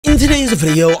today's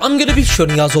video, I'm going to be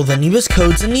showing you guys all the newest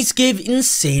codes and these give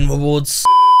insane rewards.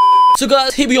 So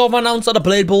guys, here we are right now inside a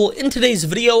Blade Ball. In today's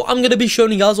video, I'm going to be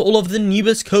showing you guys all of the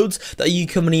newest codes that you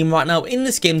can redeem right now in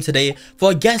this game today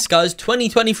for, I guess, guys,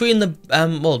 2023 in the,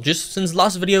 well, just since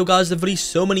last video, guys, they've released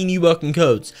so many new working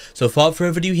codes. So without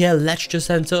further ado here, let's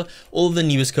just enter all of the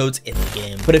newest codes in the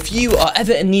game. But if you are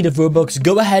ever in need of Robux,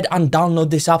 go ahead and download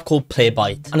this app called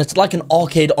Playbyte. And it's like an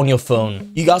arcade on your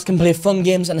phone. You guys can play fun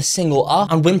games in a single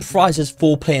app and win prizes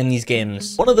for playing these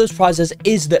games. One of those prizes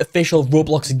is the official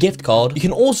Roblox gift card. You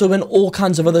can also win all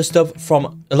kinds of other stuff,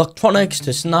 from electronics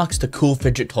to snacks to cool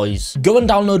fidget toys. Go and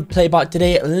download Playbyte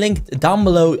today, linked down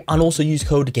below, and also use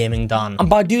code GAMINGDAN. And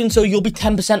by doing so, you'll be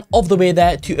 10% of the way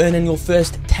there to earning your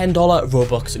first $10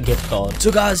 Robux gift card.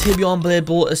 So guys, here we are on Blade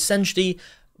Ball. Essentially,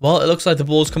 well, it looks like the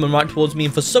ball's coming right towards me,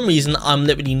 and for some reason, I'm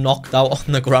literally knocked out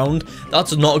on the ground.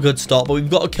 That's not a good start, but we've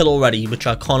got a kill already, which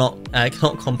I cannot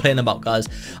complain about, guys.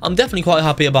 I'm definitely quite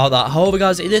happy about that. However,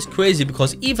 guys, it is crazy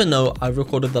because even though I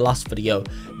recorded the last video,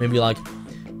 maybe like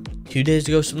 2 days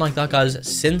ago, something like that, guys,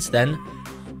 since then,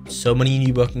 so many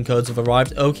new working codes have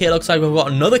arrived. Okay, it looks like we've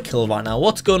got another kill right now.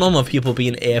 What's going on with people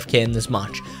being AFK in this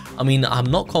match? I mean, I'm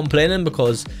not complaining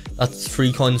because that's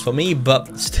 3 coins for me,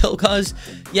 but still, guys,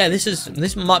 yeah,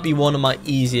 this might be one of my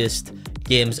easiest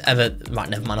games ever. Right,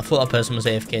 never mind. I thought that person was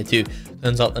AFK too.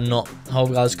 Turns out they're not.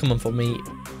 However, guys, coming for me,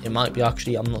 it might be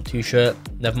actually. I'm not too sure.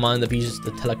 Never mind. They've used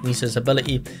the telekinesis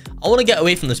ability. I want to get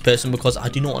away from this person because I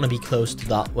do not want to be close to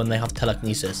that when they have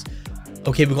telekinesis.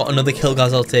 Okay, we've got another kill,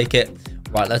 guys. I'll take it.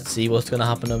 Right, let's see what's going to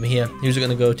happen over here. Who's it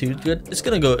going to go to? Good. It's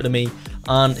going to go to me.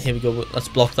 And here we go. Let's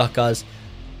block that, guys.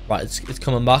 Right, it's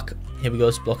coming back. Here we go.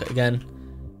 Let's block it again.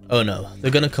 Oh, no.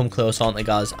 They're going to come close, aren't they,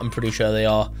 guys? I'm pretty sure they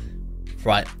are.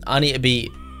 Right. I need to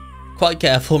be quite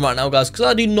careful right now, guys, because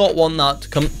I do not want that to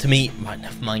come to me. Right,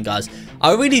 never mind, guys.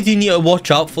 I really do need to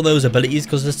watch out for those abilities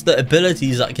because it's the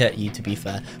abilities that get you, to be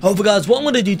fair. However, guys, what I'm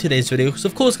going to do today's video, because,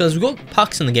 of course, guys, we've got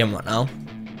packs in the game right now.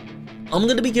 I'm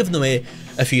going to be giving away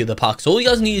a few of the packs. All you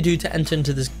guys need to do to enter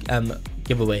into this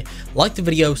giveaway, like the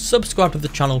video, subscribe to the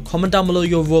channel, comment down below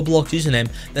your Roblox username,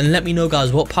 then let me know,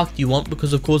 guys, what pack do you want,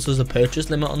 because of course there's a purchase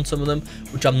limit on some of them,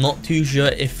 which I'm not too sure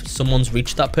if someone's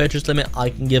reached that purchase limit, I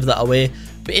can give that away.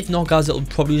 But if not, guys, it'll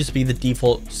probably just be the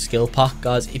default skill pack,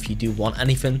 guys, if you do want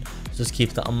anything. Just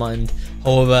keep that in mind.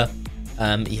 However,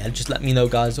 yeah, just let me know,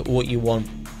 guys, what you want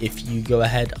if you go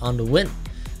ahead and win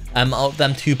out of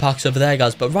them 2 packs over there,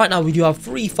 guys. But right now we do have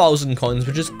 3,000 coins,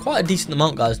 which is quite a decent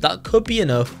amount, guys. That could be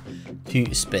enough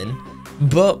to spin,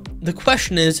 but the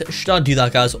question is, should I do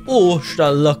that, guys, or should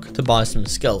I look to buy some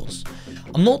skills?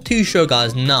 I'm not too sure,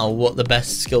 guys, now what the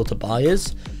best skill to buy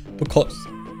is, because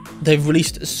they've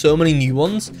released so many new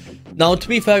ones. Now, to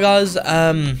be fair, guys,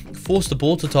 force the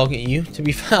ball to target you. To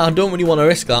be fair, I don't really want to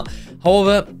risk that.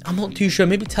 However, I'm not too sure.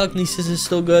 Maybe telekinesis is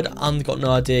still good. I've got no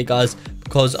idea, guys,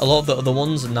 because a lot of the other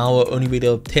ones now are only really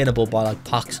obtainable by like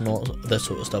packs and all that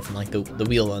sort of stuff, and like the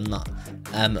wheel and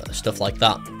that stuff like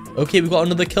that. Okay, we've got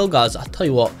another kill, guys. I tell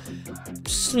you what,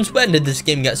 since when did this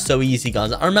game get so easy,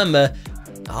 guys? I remember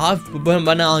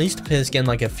when I used to play this game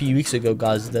like a few weeks ago,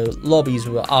 guys, the lobbies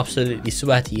were absolutely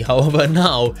sweaty. However,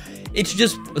 now it's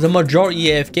just the majority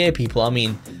AFK people. I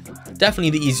mean, definitely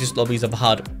the easiest lobbies I've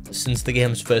had since the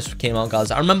games first came out,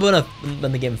 guys. I remember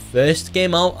when the game first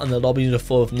came out and the lobbies were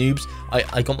full of noobs,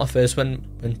 I got my first win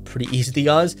pretty easily,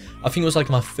 guys. I think it was like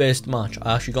my first match.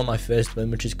 I actually got my first win,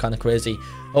 which is kind of crazy.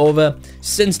 However,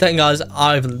 since then, guys,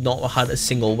 I've not had a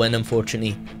single win,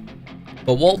 unfortunately.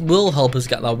 But what will help us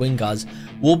get that win, guys,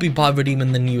 will be by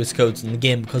redeeming the newest codes in the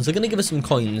game, because they're going to give us some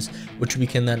coins, which we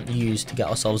can then use to get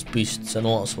ourselves boosts and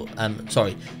all sorts,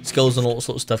 skills and all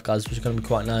sorts of stuff, guys, which is going to be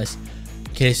quite nice.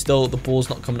 Okay, still, the ball's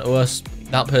not coming to us.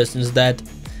 That person's dead.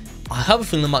 I have a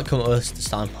feeling they might come to us this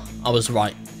time. I was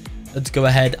right. Let's go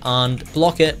ahead and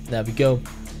block it. There we go.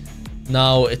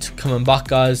 Now it's coming back,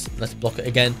 guys. Let's block it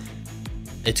again.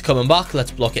 It's coming back.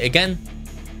 Let's block it again.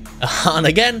 And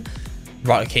again.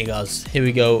 Right, okay, guys. Here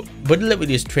we go. We're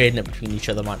literally just trading it between each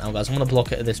other right now, guys. I'm going to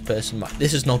block it to this person. Right,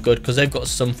 this is not good because they've got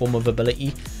some form of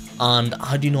ability, and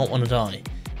I do not want to die.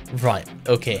 Right,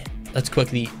 okay. Let's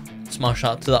quickly smash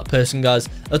out to that person, guys.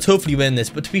 Let's hopefully win this.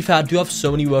 But to be fair, I do have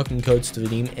so many working codes to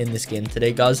redeem in this game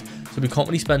today, guys, so we can't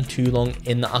really spend too long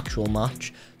in the actual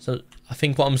match. So I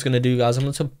think what I'm just going to do, guys,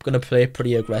 I'm just going to play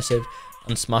pretty aggressive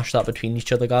and smash that between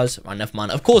each other, guys. Right, never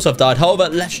mind. Of course I've died. However,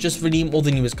 let's just redeem all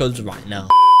the newest codes right now.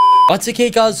 That's okay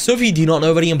guys, so if you do not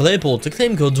know already in Playable, to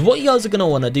claim codes, what you guys are going to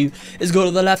want to do is go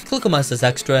to the left, click on Masters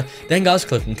Extra, then guys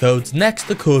click on codes, next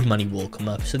the code money will come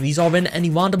up. So these are in any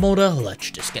random order,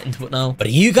 let's just get into it now.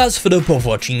 But you guys fed up of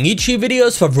watching YouTube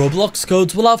videos for Roblox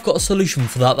codes? Well, I've got a solution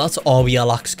for that. That's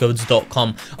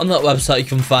xXYisus.com. On that website you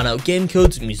can find out game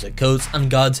codes, music codes and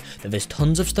guides. There is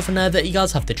tons of stuff in there that you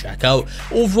guys have to check out.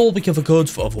 Overall we cover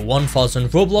codes for over 1000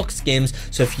 Roblox games,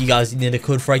 so if you guys need a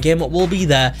code for a game, it will be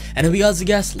there. And if you guys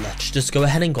guess, let's just go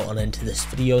ahead and go on into this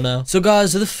video now. So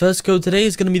guys, the first code today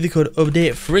is going to be the code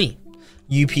update 3.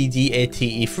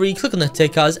 UPDATE 3. Click on the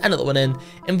tick guys, enter that one in.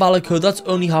 Invalid code, that's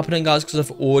only happening guys because I've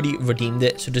already redeemed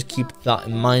it, so just keep that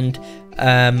in mind.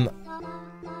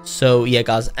 So yeah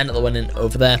guys, enter the one in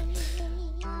over there.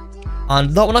 And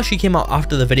that one actually came out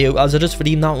after the video guys. I just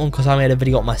redeemed that one because I made a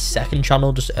video on my second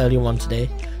channel just earlier on today.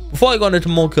 Before I go on into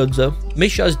more codes though,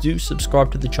 make sure you guys do subscribe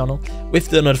to the channel with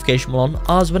the notification bell on,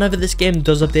 as whenever this game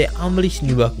does update and release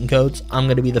new working codes, I'm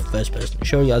going to be the first person to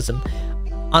show you guys them.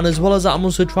 And as well as that, I'm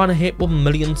also trying to hit 1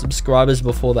 million subscribers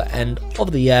before the end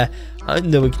of the year. I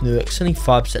know we can do it, because only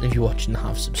 5% of you watching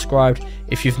have subscribed.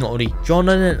 If you've not already joined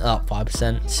in at that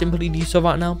 5%, simply do so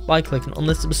right now by clicking on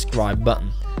the subscribe button.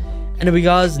 Anyway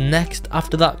guys, next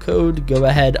after that code, go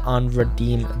ahead and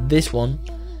redeem this one,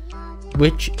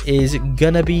 which is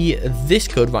gonna be this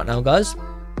code right now guys,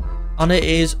 and it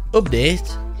is update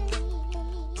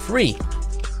 3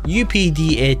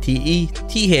 UPDATE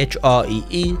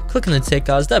Click on the tick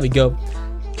guys, there we go.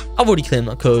 I've already claimed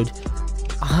that code.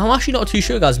 I'm actually not too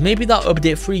sure guys, maybe that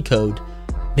update 3 code,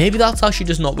 maybe that's actually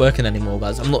just not working anymore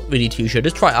guys. I'm not really too sure,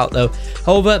 just try it out though.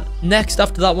 However, next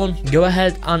after that one, go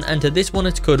ahead and enter this one.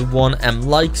 It's code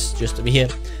 1MLikes just over here.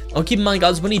 Now keep in mind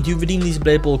guys, when you do redeem these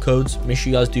playable codes, make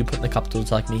sure you guys do put in the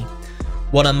capitals like me.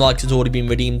 1MLikes has already been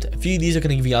redeemed. A few of these are going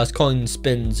to give you guys coins,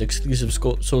 spins, exclusive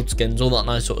sword skins, all that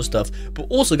nice sort of stuff. But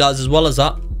also guys, as well as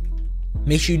that,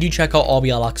 make sure you do check out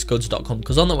xXYisus.com,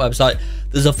 because on that website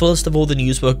there's a full list of all the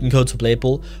newest working codes for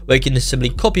playable, where you can just simply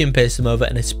copy and paste them over,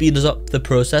 and it speeds up the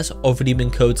process of redeeming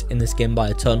codes in this game by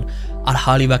a ton. I'd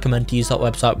highly recommend to use that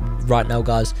website right now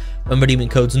guys when redeeming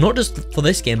codes, not just for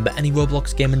this game but any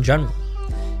Roblox game in general.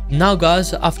 Now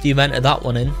guys, after you've entered that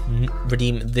one in,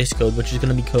 redeem this code, which is going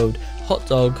to be code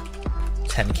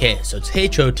HOTDOG10K. So it's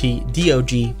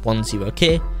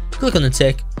HOTDOG10K. Click on the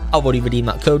tick. I've already redeemed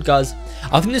that code guys.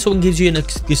 I think this one gives you an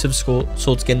exclusive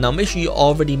sword skin. Now make sure you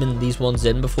are redeeming these ones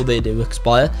in before they do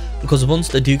expire, because once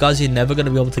they do guys, you're never going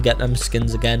to be able to get them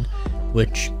skins again,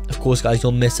 which of course guys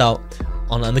you'll miss out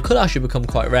on, and they could actually become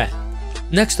quite rare.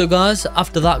 Next though guys,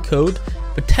 after that code,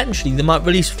 potentially they might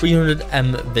release 300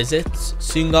 visits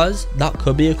soon guys. That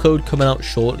could be a code coming out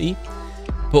shortly.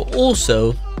 But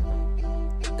also,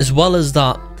 as well as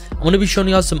that, I'm going to be showing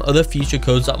you guys some other future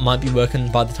codes that might be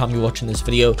working by the time you're watching this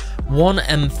video.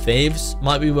 1Faves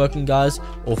might be working guys,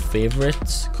 or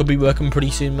favorites could be working pretty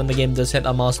soon when the game does hit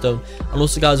that milestone. And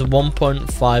also guys,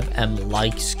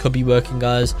 1.5Likes could be working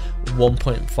guys.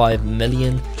 1.5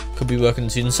 million could be working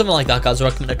soon, something like that guys. I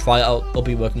recommend to try it out, it'll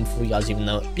be working for you guys even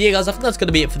though. But yeah guys, I think that's going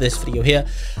to be it for this video here.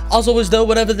 As always though,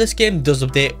 whenever this game does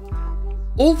update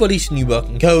or release new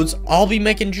working codes, I'll be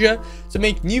making sure to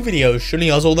make new videos showing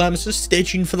you guys all them, so stay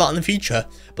tuned for that in the future.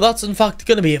 But that's in fact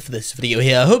going to be it for this video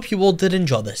here. I hope you all did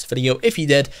enjoy this video. If you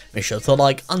did, make sure to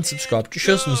like and subscribe to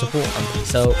show some support, and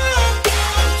peace out.